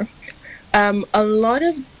reflect more. A lot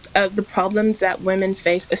of the problems that women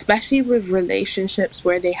face, especially with relationships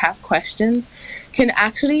where they have questions, can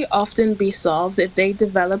actually often be solved if they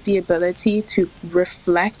develop the ability to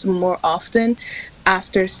reflect more often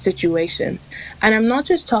after situations. And I'm not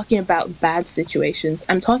just talking about bad situations,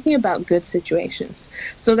 I'm talking about good situations.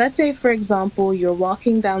 So let's say, for example, you're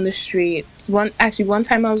walking down the street. One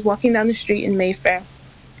time I was walking down the street in Mayfair,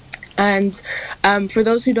 and for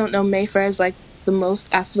those who don't know, Mayfair is like the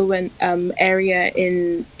most affluent area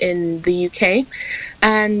in the UK.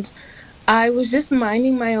 And I was just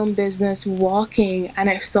minding my own business, walking, and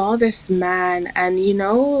I saw this man, and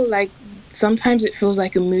like, sometimes it feels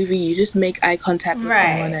like a movie. You just make eye contact with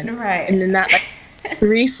someone, and then that, like,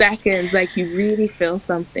 3 seconds, like, you really feel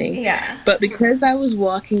something. Yeah. But because I was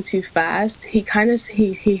walking too fast, he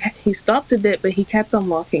he stopped a bit, but he kept on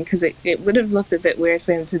walking, because it would have looked a bit weird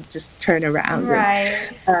for him to just turn around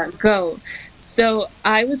and go. So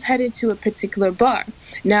I was headed to a particular bar.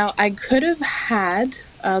 Now, I could have had,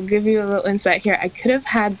 I'll give you a little insight here, I could have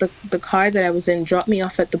had the car that I was in drop me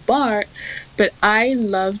off at the bar, but I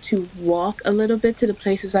love to walk a little bit to the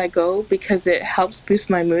places I go because it helps boost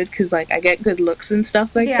my mood, because, like, I get good looks and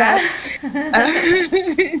stuff like that.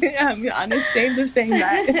 I'm unashamed of saying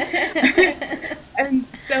that. And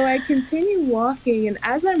so I continue walking, and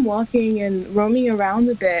as I'm walking and roaming around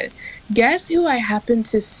a bit, guess who I happen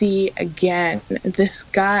to see again? This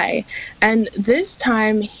guy. And this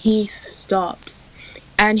time he stops.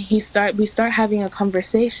 And we start having a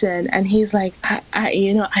conversation, and he's like,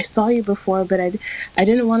 I saw you before, but I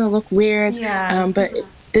didn't want to look weird. Yeah. But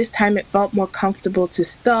this time it felt more comfortable to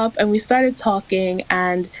stop, and we started talking,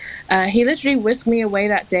 and he literally whisked me away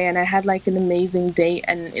that day, and I had like an amazing date,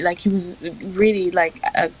 and like, he was really like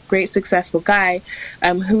a great successful guy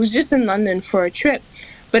who was just in London for a trip.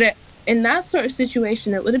 But in that sort of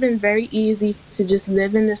situation, it would have been very easy to just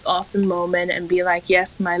live in this awesome moment and be like,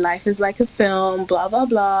 yes, my life is like a film, blah, blah,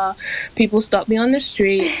 blah. People stop me on the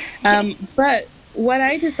street. But what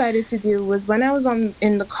I decided to do was, when I was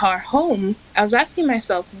in the car home, I was asking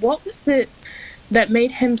myself, what was it that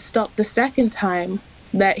made him stop the second time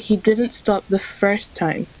that he didn't stop the first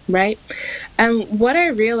time, right? And what I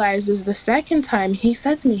realized is, the second time he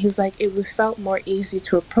said to me, he was like, it felt more easy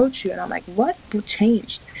to approach you. And I'm like, what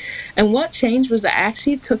changed? And what changed was, I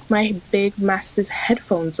actually took my big, massive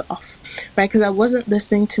headphones off, right? Because I wasn't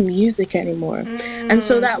listening to music anymore. And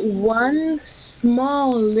so that one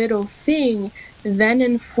small little thing then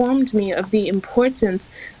informed me of the importance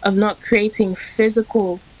of not creating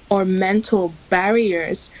physical or mental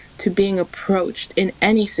barriers to being approached in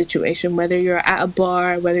any situation, whether you're at a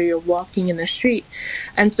bar, whether you're walking in the street.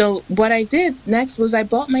 And so what I did next was, I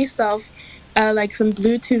bought myself like some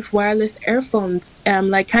Bluetooth wireless earphones,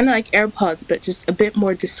 like kind of like AirPods, but just a bit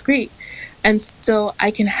more discreet. And so I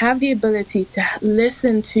can have the ability to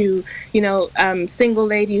listen to, single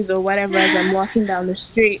ladies or whatever as I'm walking down the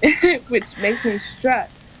street, which makes me strut.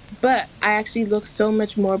 But I actually look so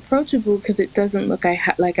much more approachable because it doesn't look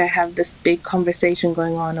like I have this big conversation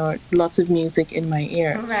going on or lots of music in my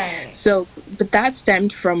ear. Right. So, but that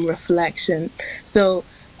stemmed from reflection. So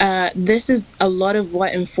this is a lot of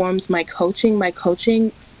what informs my coaching. My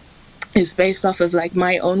coaching is based off of like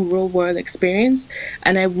my own real world experience,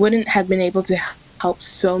 and I wouldn't have been able to help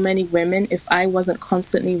so many women if I wasn't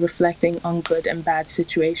constantly reflecting on good and bad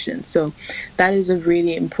situations. So that is a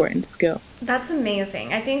really important skill. That's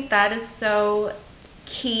amazing. I think that is so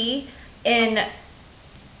key in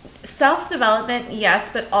self-development, yes,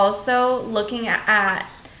 but also looking at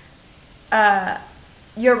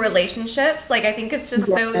your relationships. Like, I think it's just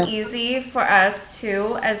so easy for us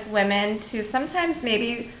too, as women, to sometimes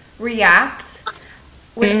maybe react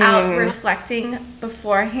without reflecting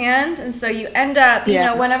beforehand. And so you end up,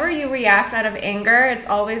 whenever you react out of anger, it's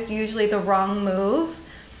always usually the wrong move.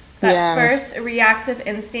 That first reactive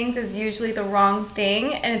instinct is usually the wrong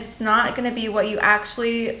thing, and it's not going to be what you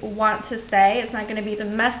actually want to say. It's not going to be the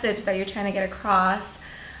message that you're trying to get across.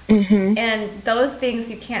 And those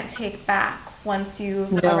things you can't take back once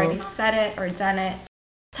you've already said it or done it.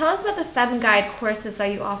 Tell us about the Fem Guide courses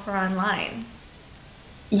that you offer online.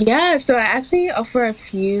 Yeah, so I actually offer a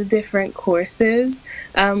few different courses.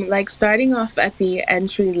 Like starting off at the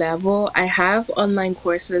entry level, I have online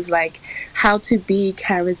courses like how to be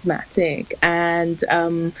charismatic and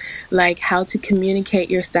like how to communicate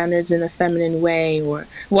your standards in a feminine way. Or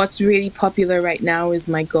what's really popular right now is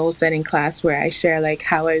my goal setting class, where I share like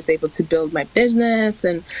how I was able to build my business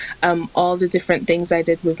and all the different things I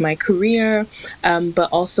did with my career, but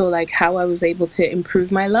also like how I was able to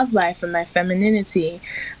improve my love life and my femininity.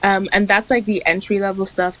 And that's like the entry level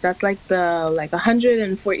stuff. That's like the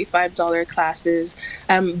 $145 classes.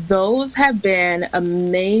 Those have been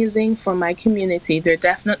amazing for my community. They're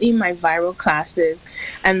definitely my viral classes.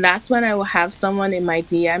 And that's when I will have someone in my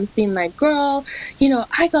DMs being like, girl,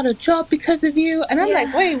 I got a job because of you. And I'm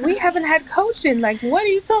like, wait, we haven't had coaching. Like, what are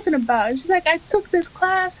you talking about? And she's like, I took this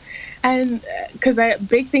class. And because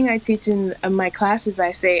big thing I teach in my classes,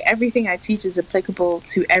 I say everything I teach is applicable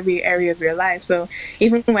to every area of your life. So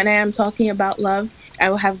even when I am talking about love, I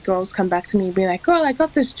will have girls come back to me and be like, girl, I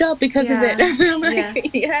got this job because of it. And I'm like,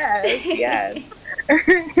 yes.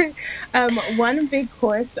 One big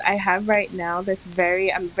course I have right now I'm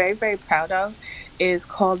very, very proud of is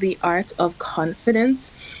called The Art of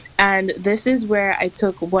Confidence. And this is where I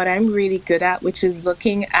took what I'm really good at, which is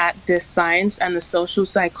looking at the science and the social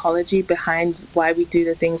psychology behind why we do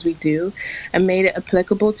the things we do, and made it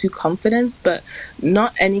applicable to confidence, but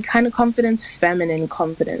not any kind of confidence, feminine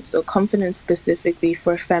confidence. So confidence specifically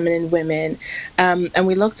for feminine women. And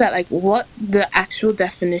we looked at like what the actual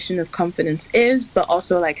definition of confidence is, but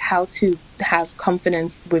also like how to have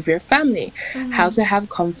confidence with your family, how to have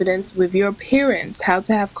confidence with your parents, how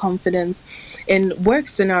to have confidence in work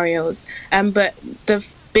scenarios. But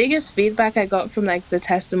the biggest feedback I got from like the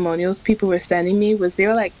testimonials people were sending me was they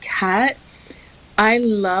were like, Kat, I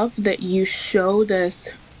love that you showed us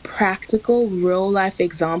practical real life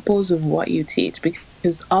examples of what you teach,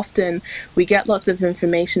 because often we get lots of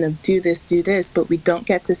information of do this, but we don't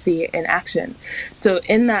get to see it in action. So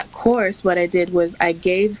in that course, what I did was I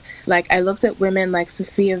looked at women like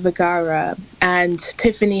Sofia Vergara and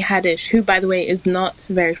Tiffany Haddish, who, by the way, is not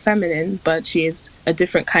very feminine, but she is a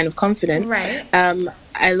different kind of confident. Right.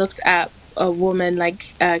 I looked at a woman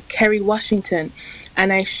like Kerry Washington,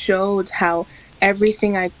 and I showed how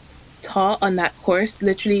everything I taught on that course,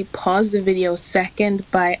 literally paused the video second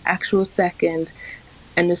by actual second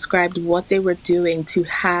and described what they were doing to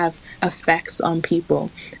have effects on people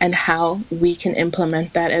and how we can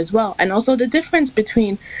implement that as well. And also the difference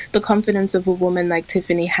between the confidence of a woman like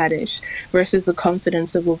Tiffany Haddish versus the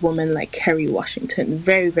confidence of a woman like Kerry Washington.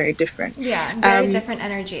 Very, very different. Yeah, very different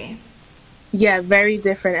energy. Yeah, very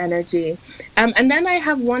different energy. And then I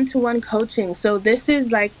have one-to-one coaching. So this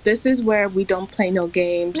is where we don't play no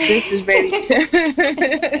games. This is very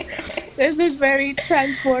this is very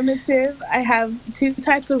transformative. I have two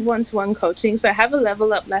types of one-to-one coaching. So I have a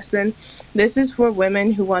level up lesson. This is for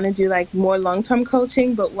women who want to do like more long-term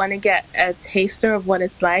coaching but want to get a taster of what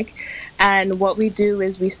it's like. And what we do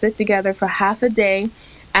is we sit together for half a day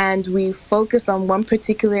and we focus on one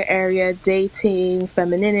particular area: dating,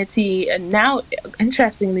 femininity, and now,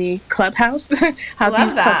 interestingly, Clubhouse. How to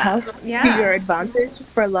use Clubhouse to your advantage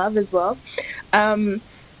for love as well.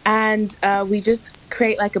 And we just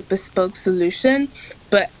create like a bespoke solution.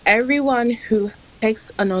 But everyone who takes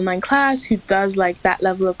an online class, who does like that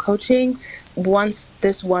level of coaching, wants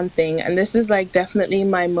this one thing, and this is like definitely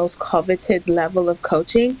my most coveted level of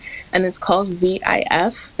coaching, and it's called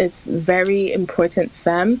VIF. It's very important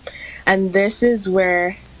femme, and this is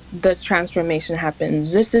where the transformation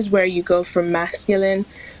happens. This is where you go from masculine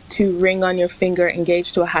to ring on your finger,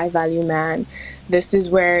 engaged to a high value man. This is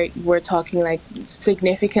where we're talking like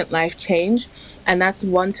significant life change, and that's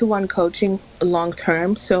one-to-one coaching long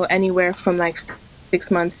term, so anywhere from like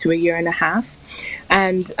 6 months to a year and a half.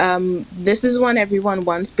 And this is one everyone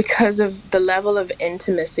wants because of the level of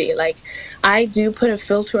intimacy. Like, I do put a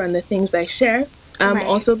filter on the things I share. Right.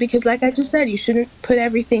 Also because, like I just said, you shouldn't put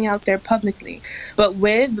everything out there publicly. But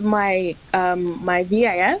with my my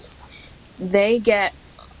VIS, they get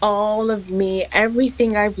all of me,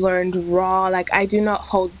 everything I've learned raw. Like, I do not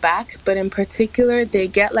hold back, but in particular, they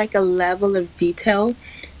get like a level of detail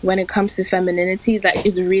when it comes to femininity that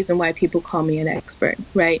is the reason why people call me an expert,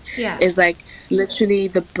 right? Yeah. Is like literally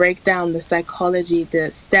the breakdown, the psychology, the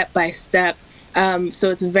step by step. So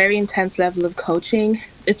it's a very intense level of coaching.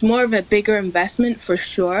 It's more of a bigger investment for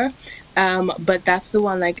sure. But that's the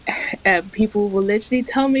one, like, people will literally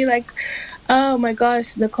tell me, like, oh my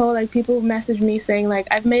gosh, Nicole, like, people message me saying, like,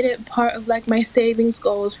 I've made it part of, like, my savings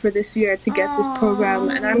goals for this year to get this program.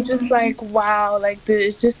 And I'm just like, wow, like,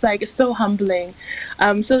 it's just, like, it's so humbling.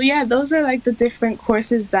 So, yeah, those are, like, the different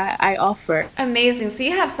courses that I offer. Amazing. So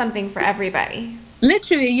you have something for everybody.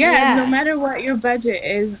 Literally, yeah. No matter what your budget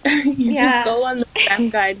is, you just go on the Femme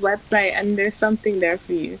Guide website and there's something there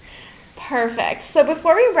for you. Perfect. So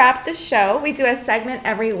before we wrap the show, we do a segment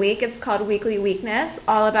every week. It's called Weekly Weakness,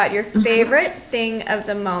 all about your favorite thing of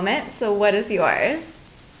the moment. So what is yours?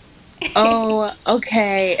 Oh,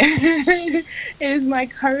 okay. It is my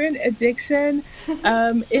current addiction.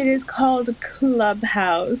 It is called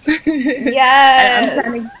Clubhouse. Yes. I'm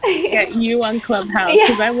trying to get you on Clubhouse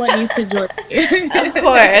because I want you to join me. Of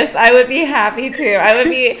course. I would be happy to. I would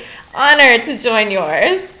be honored to join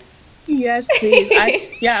yours. Yes, please.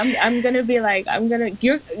 I'm gonna be like,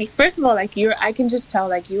 you're first of all, like, I can just tell,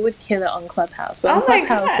 like, you would kill it on Clubhouse. So on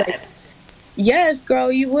Clubhouse, like, yes,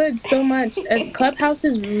 girl, you would so much. Clubhouse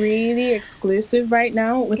is really exclusive right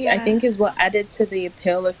now, which I think is what added to the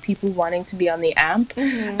appeal of people wanting to be on the app.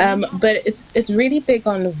 But it's really big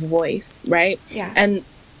on voice, right? Yeah. And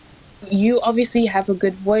you obviously have a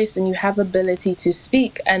good voice and you have ability to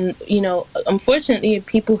speak, and unfortunately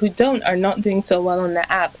people who don't are not doing so well on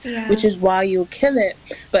the app, which is why you'll kill it.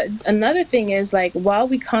 But another thing is, like, while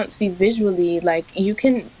we can't see visually, like, you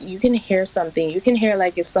can hear something. You can hear,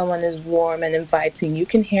 like, if someone is warm and inviting. You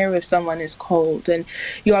can hear if someone is cold, and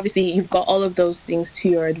you've got all of those things to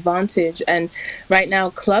your advantage. And right now,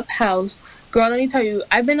 Clubhouse, girl, let me tell you,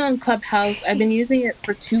 I've been on Clubhouse. I've been using it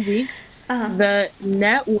for 2 weeks. The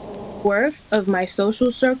net worth of my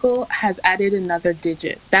social circle has added another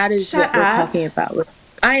digit. That is what we're talking about.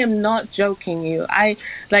 I am not joking you. I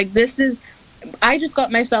just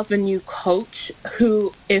got myself a new coach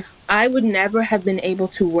who, if I would never have been able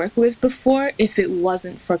to work with before if it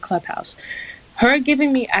wasn't for Clubhouse. Her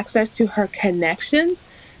giving me access to her connections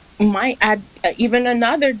might add even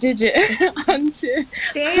another digit onto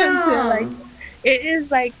like, it is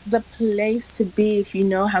like the place to be if you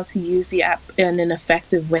know how to use the app in an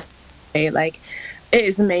effective way. Like, it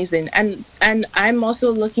is amazing. And I'm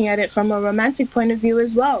also looking at it from a romantic point of view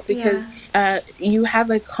as well, because you have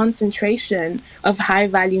a concentration of high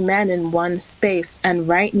value men in one space. And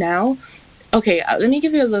right now, okay, let me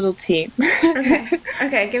give you a little tea.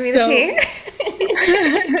 Okay, give me the tea.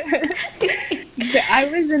 I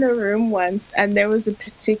was in a room once, and there was a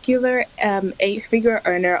particular 8-figure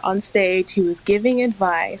earner on stage who was giving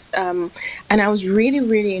advice, and I was really,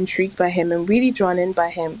 really intrigued by him and really drawn in by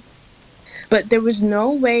him. But there was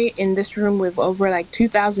no way in this room with over like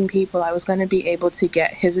 2,000 people I was going to be able to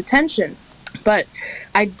get his attention. But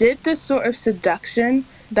I did the sort of seduction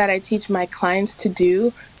that I teach my clients to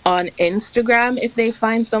do on Instagram if they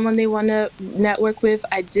find someone they want to network with.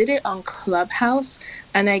 I did it on Clubhouse,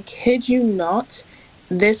 and I kid you not,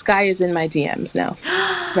 this guy is in my DMs now.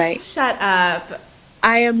 Right? Shut up.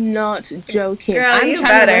 I am not joking. Girl, I'm you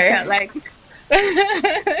trying better. to look at, like...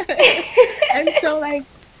 And so, like,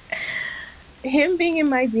 him being in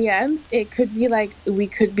my DMs, it could be like we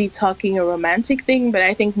could be talking a romantic thing, but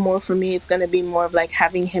I think more for me, it's going to be more of like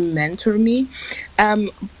having him mentor me.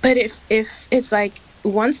 But if it's like,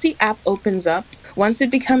 once the app opens up, once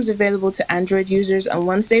it becomes available to Android users, and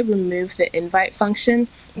once they remove the invite function,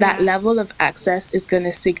 that level of access is going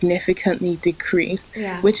to significantly decrease,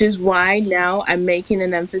 which is why now I'm making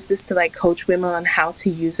an emphasis to like coach women on how to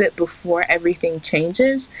use it before everything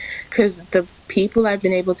changes, because the people I've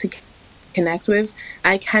been able to connect with,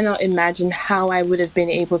 I cannot imagine how I would have been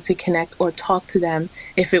able to connect or talk to them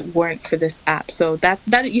if it weren't for this app. So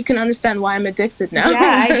that you can understand why I'm addicted now.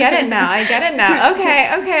 Yeah, I get it now.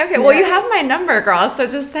 Okay. Well, you have my number, girl, so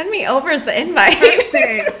just send me over the invite.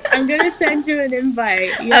 Perfect. I'm going to send you an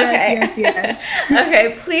invite. Yes.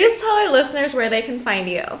 Okay, please tell our listeners where they can find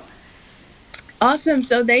you. Awesome.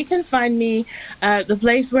 So they can find me, the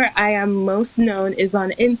place where I am most known is on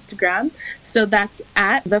Instagram. So that's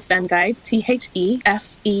at The Femme Guide,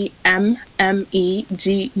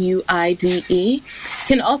 TheFemmeGuide. You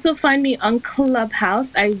can also find me on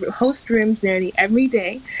Clubhouse. I host rooms nearly every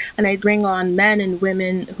day, and I bring on men and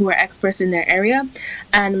women who are experts in their area.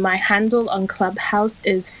 And my handle on Clubhouse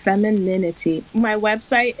is Femininity. My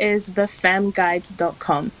website is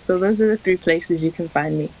thefemmeguide.com. So those are the 3 places you can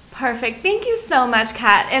find me. Perfect. Thank you so much,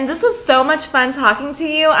 Kat. And this was so much fun talking to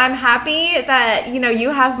you. I'm happy that,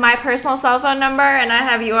 you have my personal cell phone number and I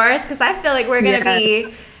have yours, because I feel like we're going to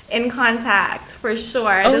be in contact for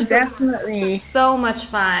sure. Oh, this definitely. Was so much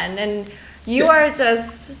fun. And you are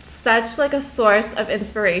just such like a source of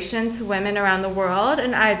inspiration to women around the world.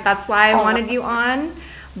 And that's why I wanted you on.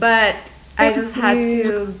 But I just had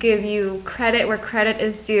to give you credit where credit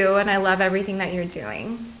is due. And I love everything that you're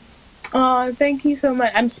doing. Oh, thank you so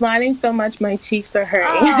much. I'm smiling so much my cheeks are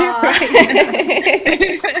hurting.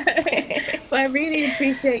 But I really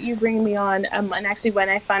appreciate you bringing me on. And actually, when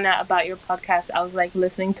I found out about your podcast, I was like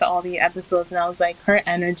listening to all the episodes, and I was like, her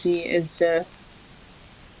energy is just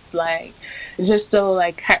so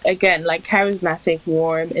like, again, like charismatic,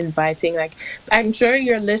 warm, inviting. Like, I'm sure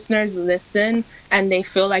your listeners listen and they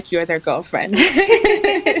feel like you're their girlfriend.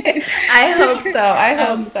 I hope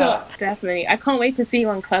so. Definitely. I can't wait to see you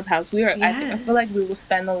on Clubhouse. I feel like we will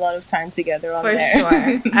spend a lot of time together on there. For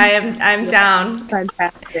sure. I'm down.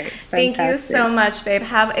 Fantastic. Thank you so much, babe.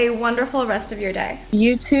 Have a wonderful rest of your day.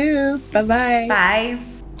 You too. Bye-bye. Bye.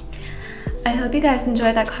 I hope you guys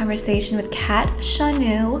enjoyed that conversation with Kat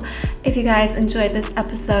Shanu. If you guys enjoyed this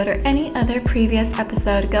episode or any other previous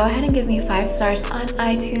episode, go ahead and give me 5 stars on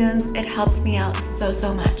iTunes. It helps me out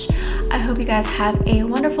so much. I hope you guys have a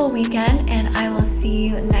wonderful weekend, and I will see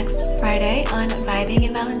you next Friday on Vibing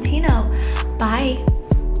in Valentino. Bye.